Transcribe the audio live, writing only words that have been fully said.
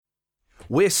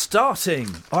We're starting.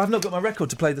 I've not got my record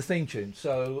to play the theme tune,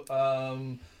 so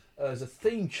as a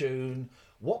theme tune,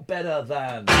 what better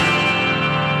than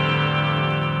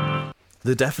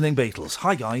the Deafening Beatles?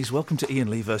 Hi guys, welcome to Ian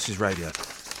Lee versus Radio.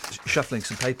 Shuffling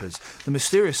some papers. The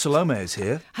mysterious Salome is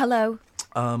here. Hello.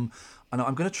 And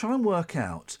I'm going to try and work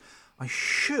out. I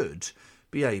should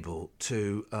be able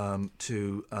to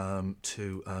do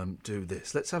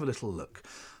this. Let's have a little look.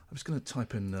 I'm just going to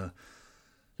type in a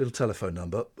little telephone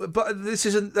number. But this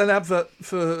is an advert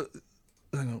for...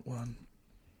 Hang on,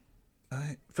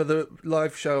 for the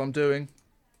live show I'm doing.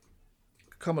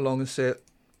 Come along and see it.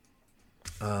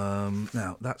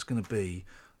 Now, that's going to be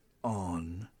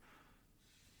on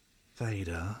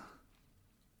Vader.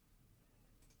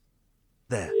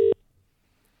 There.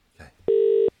 Okay.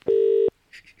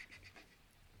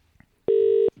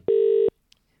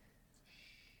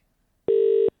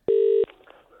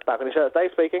 Balcony Shirts,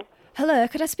 Dave speaking. Hello,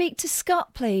 could I speak to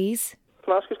Scott, please?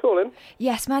 Can I ask who's calling?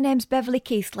 Yes, my name's Beverly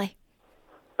Keithley.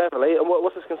 Beverly, and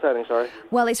what's this concerning, sorry?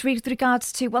 Well, it's with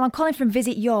regards to... Well, I'm calling from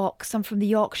Visit Yorks. I'm from the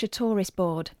Yorkshire Tourist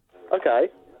Board. Okay.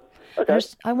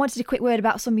 I wanted a quick word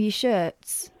about some of your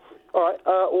shirts. All right,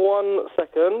 1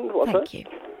 second. What's Thank that? you.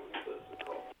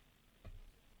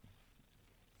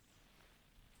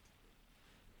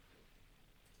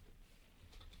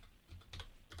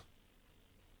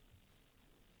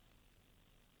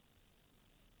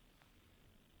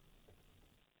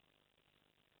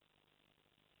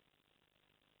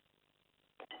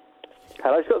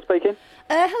 Hello, Scott speaking.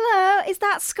 Hello, is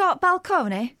that Scott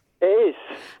Balcony? It is.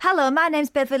 Hello, my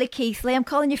name's Beverly Keithley. I'm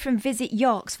calling you from Visit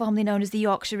Yorks, formerly known as the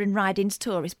Yorkshire and Ridings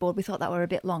Tourist Board. We thought that were a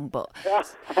bit long, but...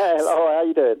 Hello, how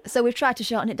you doing? So we've tried to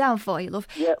shorten it down for you, love.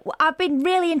 Yeah. Well, I've been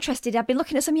really interested. I've been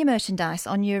looking at some of your merchandise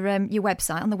on your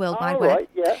website, on the World Wide Web. Right,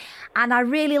 yeah. And I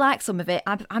really like some of it.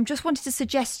 I'm just wanted to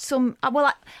suggest some...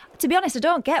 to be honest, I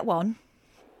don't get one.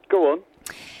 Go on.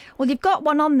 Well, you've got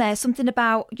one on there, something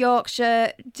about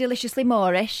Yorkshire deliciously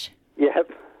Moorish. Yep.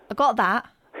 I got that.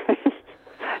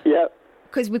 Yep.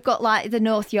 Because we've got, like, the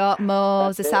North York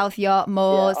Moors, the South York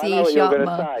Moors, I the know East what you're York going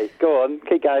to say. Go on,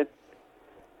 keep going.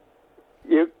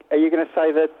 Are you going to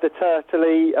say the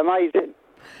turtley amazing?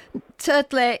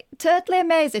 Turtley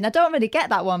amazing. I don't really get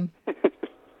that one. We've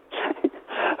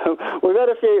had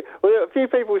a few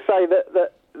people say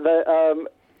that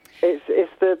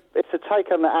it's a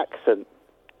take on the accent.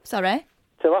 Sorry?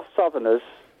 To us Southerners,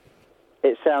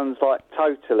 it sounds a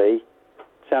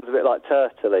bit like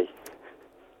turtley.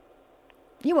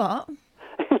 You what?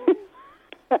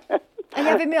 Are you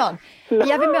having me on? Are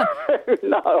you having me on?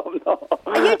 No, I'm not.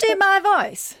 Are you doing my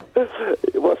voice?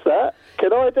 What's that?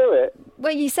 Can I do it?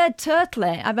 Well, you said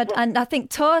turtley, and I think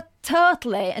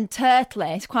turtley and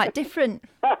turtley is quite different.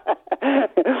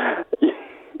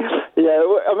 Yeah,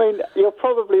 I mean, you're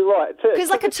probably right. Because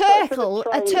like a turtle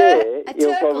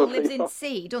lives in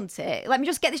sea, doesn't it? Let me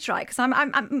just get this right, because I'm,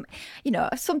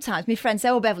 sometimes my friends say,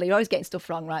 "Oh, Beverly, you're always getting stuff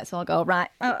wrong," right? So I'll go, right.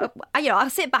 I'll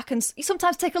sit back and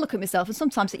sometimes take a look at myself, and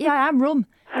sometimes, yeah, I am rum.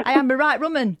 I am a right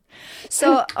rumman.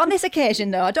 So on this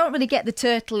occasion, though, I don't really get the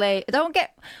turtley.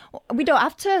 We don't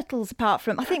have turtles apart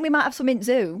from. I think we might have some in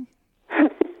zoo.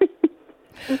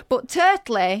 But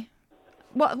turtley,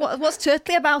 what's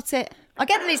turtley about it? I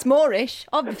get that it's Moorish,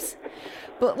 obvious,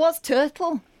 but what's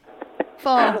turtle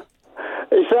for?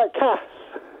 Is that Cass?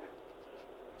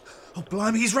 Oh,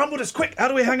 blimey, he's rumbled us. Quick, how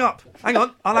do we hang up? Hang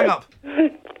on, I'll hang up.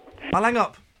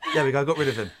 There we go, got rid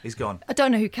of him. He's gone. I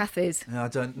don't know who Kath is. No, I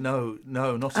don't know.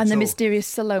 No, not at all. And the mysterious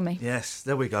Salome. Yes,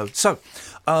 there we go. So,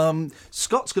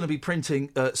 Scott's going to be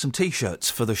printing some T-shirts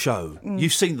for the show.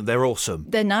 You've seen them. They're awesome.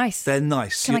 They're nice. Can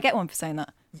I get one for saying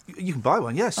that? You can buy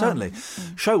one, yeah, certainly.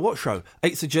 Show, what show?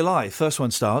 8th of July, first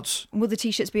one starts. Will the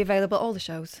T-shirts be available at all the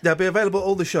shows? They'll be available at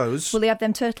all the shows. Will they have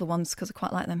them turtle ones, because I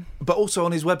quite like them? But also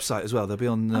on his website as well. They'll be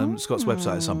on Scott's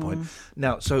website at some point.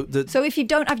 Now, so if you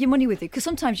don't have your money with you, because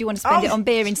sometimes you want to spend it on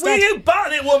beer instead. Will you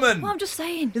button it, woman? Well, I'm just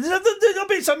saying. Don't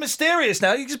be so mysterious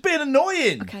now. You're just being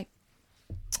annoying. Okay.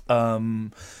 Ask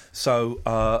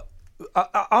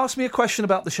me a question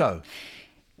about the show.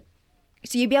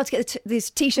 So you'll be able to get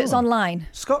these T-shirts online?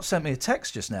 Scott sent me a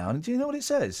text just now, and do you know what it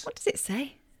says? What does it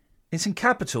say? It's in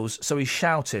capitals, so he's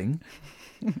shouting,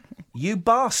 "You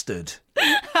bastard."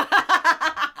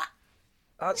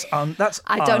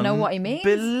 I don't know what he means.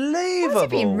 Unbelievable. Was he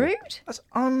being rude? That's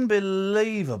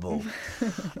unbelievable.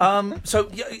 So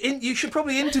you should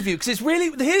probably interview, because it's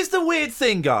really... Here's the weird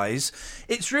thing, guys.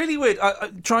 It's really weird.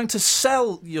 Trying to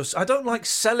sell... I don't like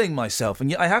selling myself, and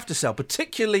yet I have to sell,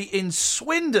 particularly in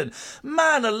Swindon.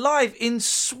 Man alive, in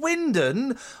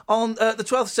Swindon on the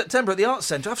 12th of September at the Arts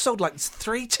Centre, I've sold like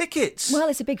 3 tickets. Well,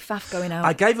 it's a big faff going out.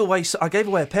 I gave away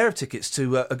a pair of tickets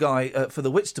to a guy for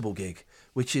the Whitstable gig,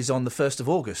 which is on the 1st of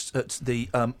August at the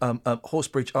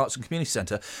Horsebridge Arts and Community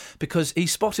Centre, because he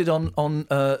spotted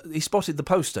he spotted the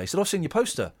poster. He said, "I've seen your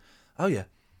poster." "Oh yeah,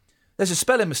 there's a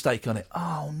spelling mistake on it."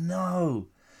 "Oh no!"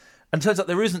 And it turns out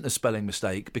there isn't a spelling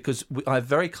mistake, because I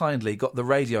very kindly got the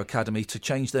Radio Academy to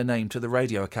change their name to the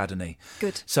Radio Academy.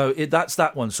 Good. So that's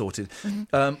that one sorted.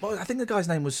 Mm-hmm. Well, I think the guy's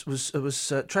name was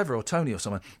Trevor or Tony or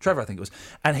someone. Trevor, I think it was.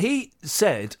 And he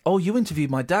said, "Oh, you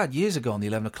interviewed my dad years ago on the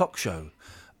 11 o'clock show."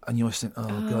 And you always think, oh,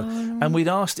 God. And we'd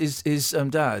asked his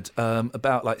dad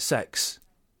about, like, sex.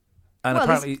 And well,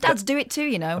 apparently... his dads do it too,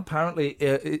 you know. Apparently,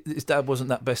 his dad wasn't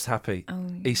that best happy. Oh.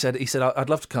 He said, "I'd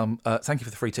love to come. Thank you for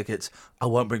the free tickets. I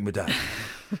won't bring my dad."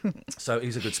 So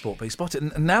he's a good sport. But he spotted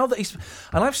it. And now that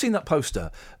and I've seen that poster,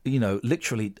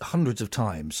 literally hundreds of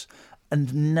times.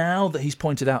 And now that he's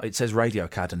pointed out it says Radio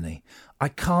Academy, I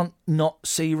can't not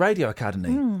see Radio Academy.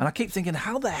 And I keep thinking,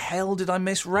 how the hell did I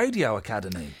miss Radio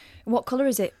Academy? What colour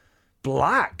is it?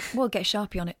 Black. Well, get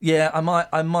Sharpie on it. Yeah,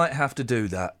 I might have to do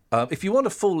that. If you want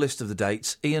a full list of the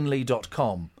dates,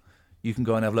 ianlee.com. You can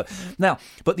go and have a look. Now,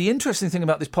 but the interesting thing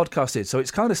about this podcast is, so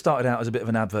it's kind of started out as a bit of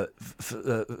an advert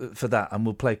for that, and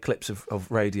we'll play clips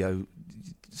of radio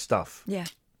stuff. Yeah.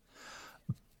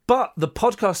 But the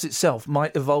podcast itself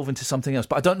might evolve into something else,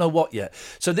 but I don't know what yet.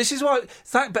 So this is why...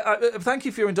 Thank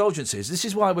you for your indulgences. This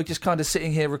is why we're just kind of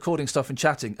sitting here recording stuff and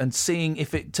chatting and seeing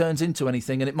if it turns into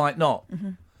anything, and it might not.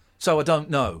 Mm-hmm. So I don't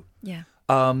know. Yeah.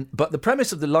 But the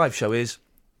premise of the live show is,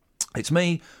 it's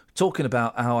me talking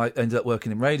about how I ended up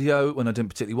working in radio when I didn't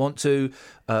particularly want to.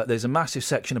 There's a massive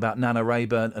section about Nana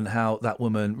Rayburn and how that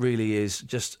woman really is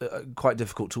just quite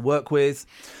difficult to work with.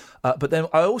 But then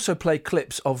I also play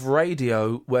clips of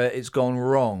radio where it's gone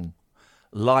wrong,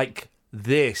 like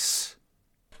this.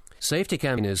 Safety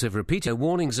campaigners have repeated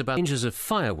warnings about dangers of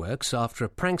fireworks after a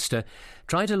prankster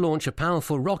tried to launch a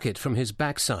powerful rocket from his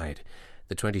backside.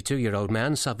 The 22-year-old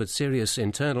man suffered serious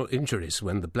internal injuries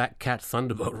when the Black Cat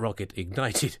Thunderbolt rocket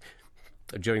ignited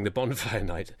during the bonfire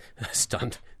night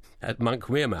stunt at Monk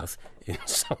Wearmouth in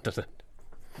Sunderland.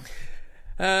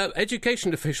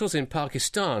 Education officials in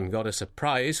Pakistan got a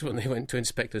surprise when they went to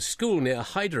inspect a school near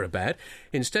Hyderabad.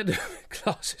 Instead of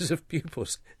classes of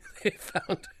pupils, they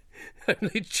found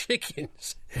only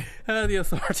chickens. The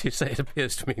authorities say it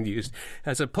appears to have been used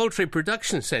as a poultry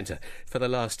production centre for the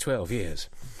last 12 years.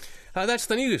 That's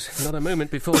the news. Not a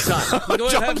moment before time. We're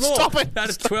going to have more. Stop it. That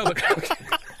is 12 o'clock.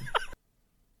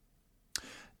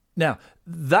 Now,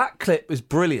 that clip is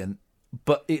brilliant,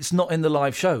 but it's not in the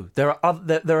live show. There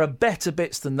are better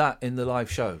bits than that in the live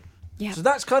show. Yeah. So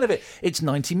that's kind of it. It's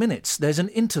 90 minutes. There's an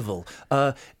interval.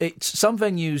 It's some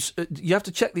venues. You have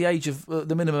to check the age of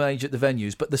the minimum age at the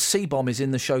venues. But the C-bomb is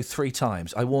in the show 3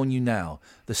 times. I warn you now.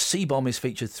 The C-bomb is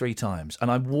featured 3 times,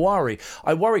 and I worry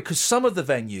because some of the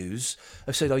venues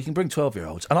have said, "Oh, you can bring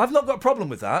 12-year-olds," and I've not got a problem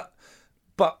with that.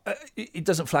 But it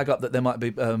doesn't flag up that there might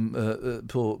be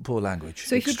poor language.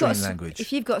 So if you've got a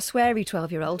sweary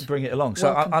 12-year-old, bring it along.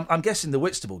 So I'm guessing the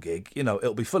Whitstable gig,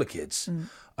 it'll be full of kids.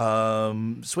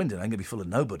 Swindon ain't going to be full of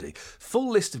nobody. Full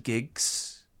list of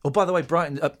gigs. Oh, by the way,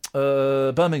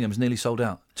 Birmingham's nearly sold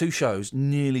out. 2 shows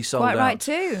nearly sold out. Quite right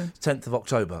too. 10th of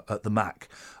October at the Mac.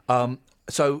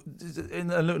 So in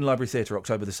the Luton Library Theatre,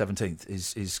 October the 17th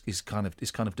is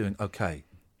kind of doing okay.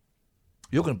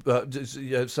 You're going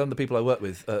to... some of the people I work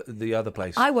with, the other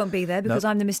place... I won't be there because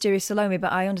I'm the mysterious Salome,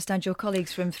 but I understand your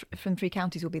colleagues from 3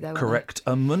 counties will be there. Correct.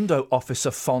 Mundo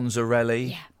officer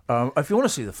Fonzarelli. Yeah. If you want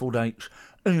to see the full dates,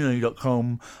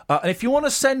 ianlee.com. And if you want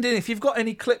to send in... If you've got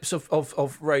any clips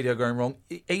of radio going wrong,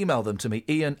 email them to me,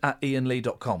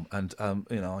 ian@ianlee.com, and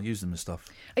I'll use them and stuff.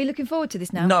 Are you looking forward to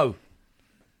this now? No.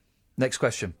 Next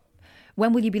question.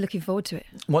 When will you be looking forward to it?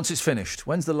 Once it's finished.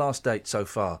 When's the last date so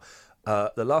far?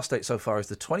 The last date so far is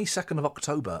the 22nd of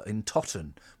October in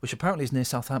Totton, which apparently is near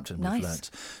Southampton, we've learnt.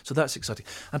 So that's exciting.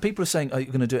 And people are saying, are you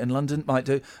going to do it in London? Might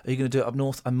do. Are you going to do it up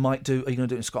north? I might do. Are you going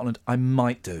to do it in Scotland? I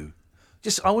might do.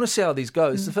 I want to see how these go.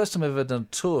 It's the first time I've ever done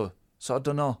a tour, so I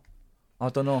don't know.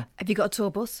 Have you got a tour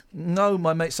bus? No,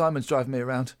 my mate Simon's driving me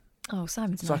around. Oh,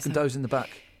 Simon's nice. So I can doze in the back.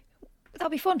 That'll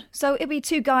be fun. So it'll be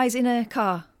 2 guys in a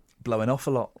car. Blowing off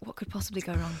a lot. What could possibly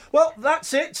go wrong? Well,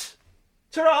 that's it.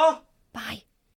 Ta-ra! Bye.